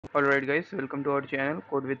Alright guys, welcome to our channel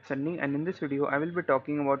Code with Sunny, and in this video I will be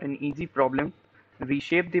talking about an easy problem.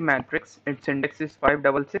 Reshape the matrix. Its index is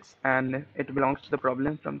 566 and it belongs to the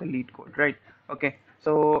problem from the LeetCode, right? Okay,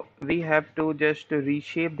 so we have to just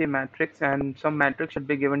reshape the matrix, and some matrix should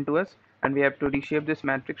be given to us, and we have to reshape this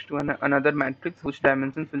matrix to another matrix whose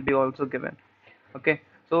dimensions will be also given. Okay,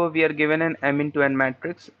 so we are given an m into n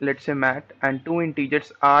matrix, let's say mat, and two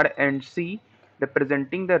integers r and c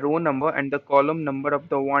representing the row number and the column number of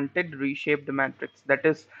the wanted reshaped matrix. That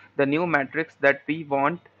is, the new matrix that we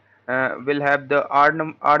want will have the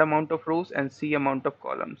r amount of rows and c amount of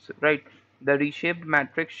columns, right? The reshaped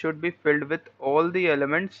matrix should be filled with all the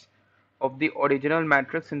elements of the original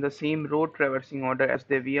matrix in the same row traversing order as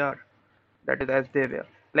they are, that is as they were.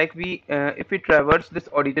 Like if we traverse this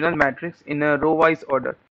original matrix in a row wise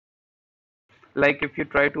order, like if you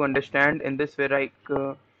try to understand in this way, like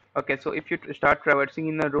okay, so if you start traversing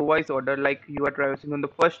in a row wise order, like you are traversing on the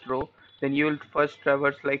first row, then you will first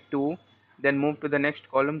traverse like 2, then move to the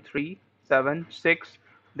next column 3, 7, 6,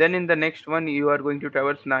 then in the next one you are going to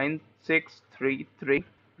traverse 9, 6, 3, 3,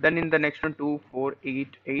 then in the next one 2, 4,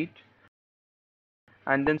 8, 8,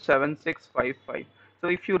 and then 7, 6, 5, 5. So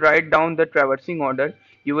if you write down the traversing order,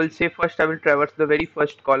 you will say first I will traverse the very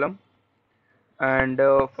first column, and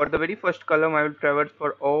for the very first column I will traverse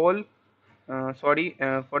for all for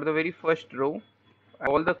the very first row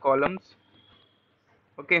all the columns.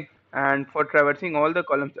 Okay, and for traversing all the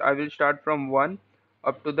columns I will start from 1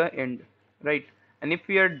 up to the end, right? And if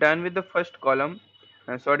we are done with the first column,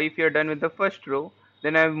 if you are done with the first row,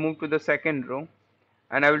 then I will move to the second row,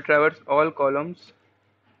 and I will traverse all columns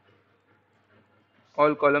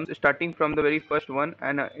starting from the very first one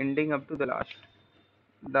and ending up to the last.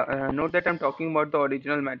 Note that I'm talking about the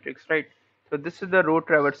original matrix, right? So this is the row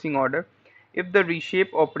traversing order. If the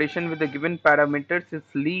reshape operation with the given parameters is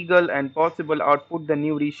legal and possible, output the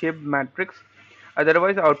new reshaped matrix.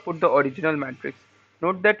 Otherwise, output the original matrix.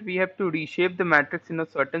 Note that we have to reshape the matrix in a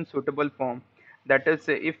certain suitable form. That is,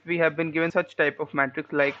 if we have been given such type of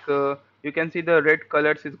matrix, like you can see the red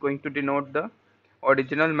colors is going to denote the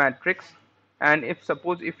original matrix. And if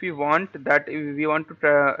suppose if we want that, if we want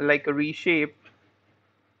to like reshape.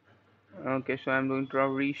 Okay, so I'm going to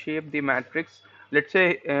reshape the matrix. Let's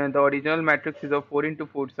say the original matrix is of 4 into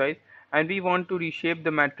 4 size, and we want to reshape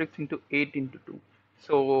the matrix into 8 into 2.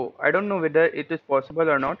 So I don't know whether it is possible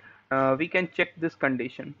or not. We can check this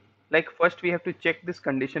condition. Like first we have to check this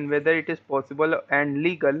condition whether it is possible and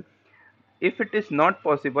legal. If it is not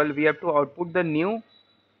possible, we have to output the new,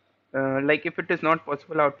 like if it is not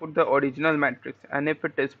possible, output the original matrix, and if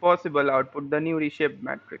it is possible, output the new reshaped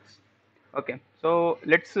matrix. Okay, so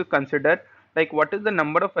let's consider, like, what is the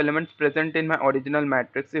number of elements present in my original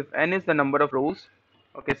matrix if n is the number of rows.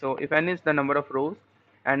 Okay, so if n is the number of rows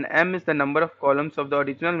and m is the number of columns of the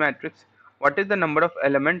original matrix, what is the number of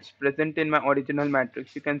elements present in my original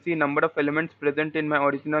matrix? You can see number of elements present in my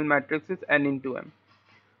original matrix is n into m.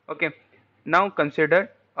 Okay, now consider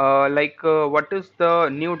what is the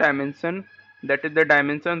new dimension, that is the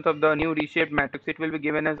dimensions of the new reshaped matrix. It will be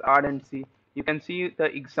given as r and c. You can see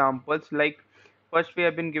the examples, like first we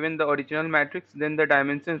have been given the original matrix, then the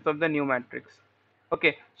dimensions of the new matrix.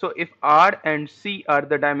 Okay, so if r and c are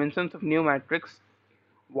the dimensions of new matrix,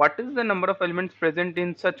 what is the number of elements present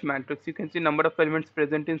in such matrix? You can see number of elements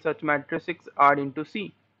present in such matrix is r into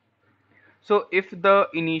c. So if the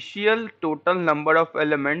initial total number of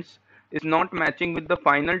elements is not matching with the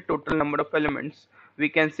final total number of elements, we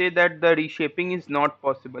can say that the reshaping is not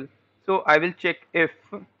possible. So I will check if,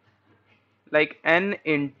 like, n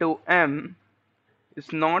into m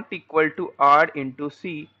is not equal to r into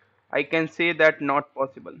c. I can say that not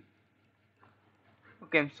possible.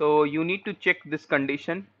 Okay, so you need to check this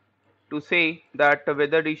condition to say that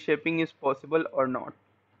whether reshaping is possible or not.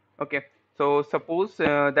 Okay, so suppose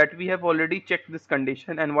that we have already checked this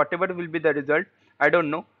condition, and whatever will be the result, I don't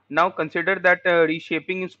know. Now consider that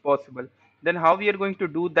reshaping is possible. Then how we are going to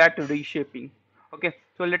do that reshaping? Okay,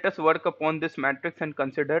 so let us work upon this matrix and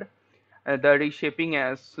consider the reshaping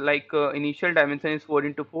as, like, initial dimension is 4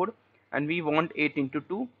 into 4 and we want 8 into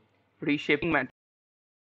 2 reshaping matrix,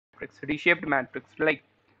 reshaped matrix, like.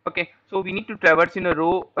 Okay, so we need to traverse in a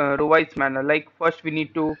row wise manner. Like first we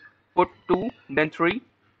need to put 2, then 3,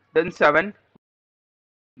 then 7,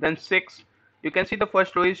 then 6. You can see the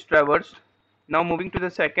first row is traversed. Now moving to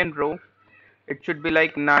the second row, it should be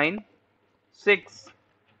like 9, 6,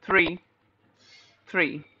 3,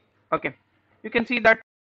 3. Okay, you can see that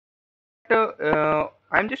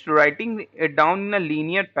I'm just writing it down in a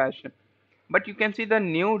linear fashion, but you can see the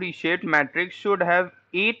new reshaped matrix should have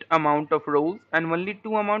 8 amount of rows and only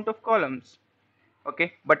 2 amount of columns.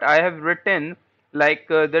 Okay, but I have written like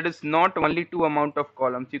there is not only two amount of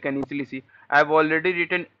columns. You can easily see I've already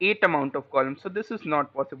written 8 amount of columns, so this is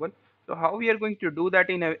not possible. So how we are going to do that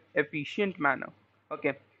in a efficient manner?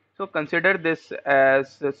 Okay, so consider this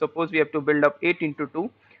as suppose we have to build up 8 into 2.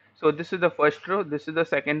 So this is the first row, this is the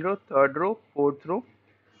second row, third row, fourth row,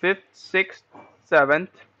 fifth, sixth, seventh,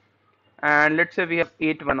 and let's say we have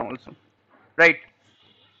 8 one also, right?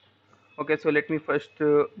 Okay, so let me first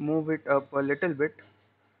move it up a little bit.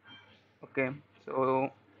 Okay,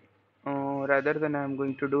 so rather than I'm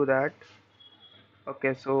going to do that.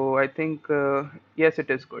 Okay, so I think yes,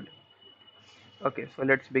 it is good. Okay, so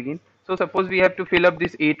let's begin. So suppose we have to fill up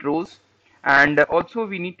these 8 rows, and also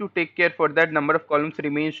we need to take care for that number of columns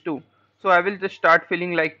remains 2. So I will just start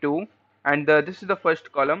filling like 2, and this is the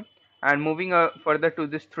first column, and moving further to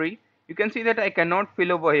this 3. You can see that I cannot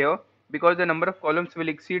fill over here because the number of columns will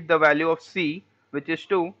exceed the value of C, which is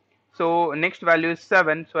 2. So next value is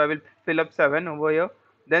 7, so I will fill up 7 over here,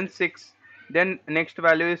 then 6, then next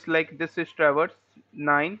value is like this is traverse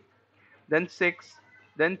 9, then 6,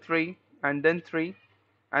 then 3, and then 3,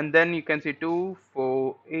 and then you can see 2,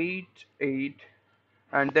 4, 8, 8,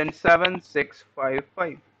 and then 7, 6, 5,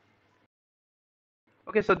 5.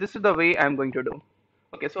 Okay, so this is the way I'm going to do.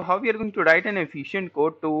 Okay, so how we are going to write an efficient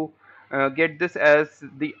code to get this as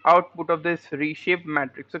the output of this reshaped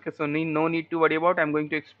matrix. Okay, so no need to worry about. I'm going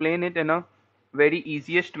to explain it in a very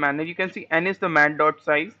easiest manner. You can see n is the mat dot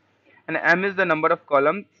size and m is the number of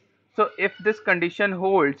columns. So if this condition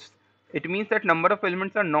holds, it means that number of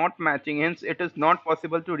elements are not matching, hence it is not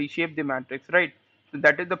possible to reshape the matrix, right? So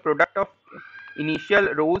that is the product of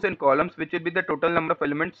initial rows and columns, which will be the total number of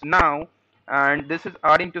elements now, and this is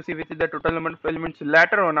R into C, which is the total number of elements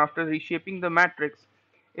later on after reshaping the matrix.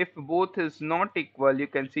 If both is not equal, you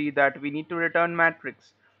can see that we need to return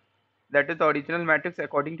matrix. That is the original matrix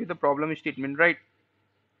according to the problem statement, right?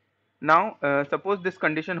 Now, suppose this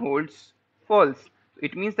condition holds false.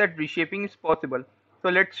 It means that reshaping is possible. So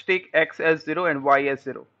let's take x as 0 and y as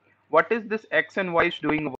 0. What is this x and y is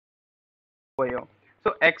doing over here?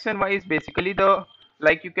 So x and y is basically the,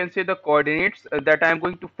 like you can say, the coordinates that I am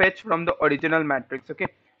going to fetch from the original matrix. Okay.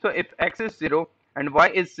 So if x is 0 and y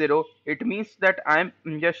is 0, it means that I am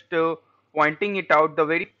just pointing it out the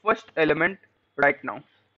very first element right now.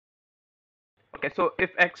 Okay, so if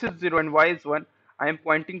x is 0 and y is 1, I am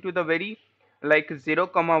pointing to the very like 0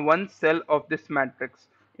 comma 1 cell of this matrix.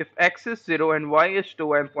 If x is 0 and y is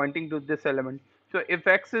 2, I am pointing to this element. So if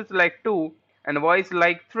x is like 2 and y is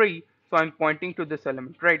like 3, so I am pointing to this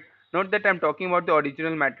element, right? Note that I am talking about the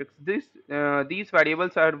original matrix. These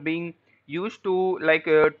variables are being used to like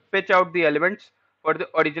fetch out the elements for the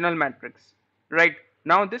original matrix, right?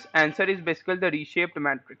 Now this answer is basically the reshaped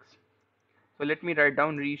matrix. So let me write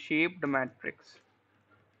down reshaped matrix.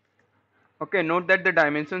 Okay, note that the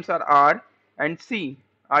dimensions are R and C.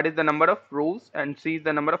 R is the number of rows and C is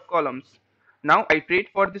the number of columns. Now iterate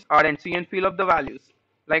for this R and C and fill up the values.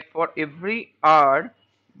 Like for every R,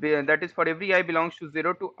 that is for every I belongs to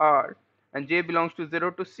 0 to R and J belongs to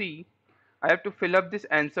 0 to C, I have to fill up this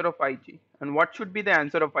answer of Ij. And what should be the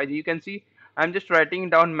answer of Ij? You can see I'm just writing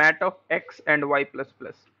down mat of X and Y plus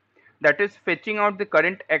plus. That is fetching out the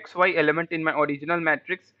current XY element in my original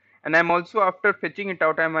matrix, and I'm also after fetching it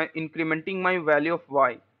out I'm incrementing my value of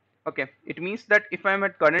Y. Okay, it means that if I'm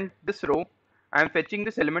at current this row, I'm fetching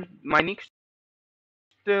this element. My next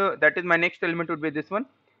that is my next element would be this one,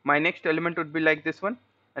 my next element would be like this one,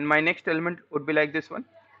 and my next element would be like this one,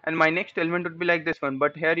 and my next element would be like this one,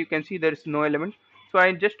 but here you can see there is no element, so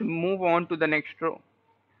I just move on to the next row.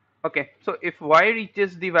 Okay, so if y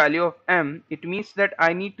reaches the value of m, it means that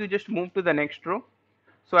I need to just move to the next row.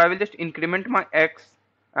 So I will just increment my x,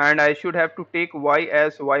 and I should have to take y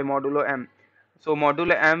as y modulo m. So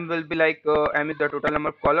modulo m will be like m is the total number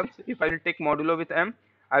of columns. If I will take modulo with m,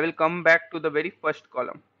 I will come back to the very first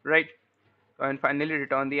column, right? And finally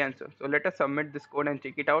return the answer. So let us submit this code and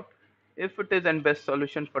check it out if it is the best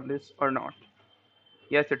solution for this or not.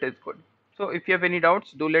 Yes, it is good. So if you have any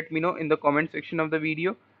doubts, do let me know in the comment section of the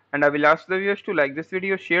video, and I will ask the viewers to like this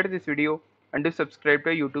video, share this video, and to subscribe to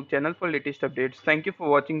our YouTube channel for latest updates. Thank you for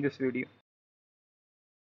watching this video.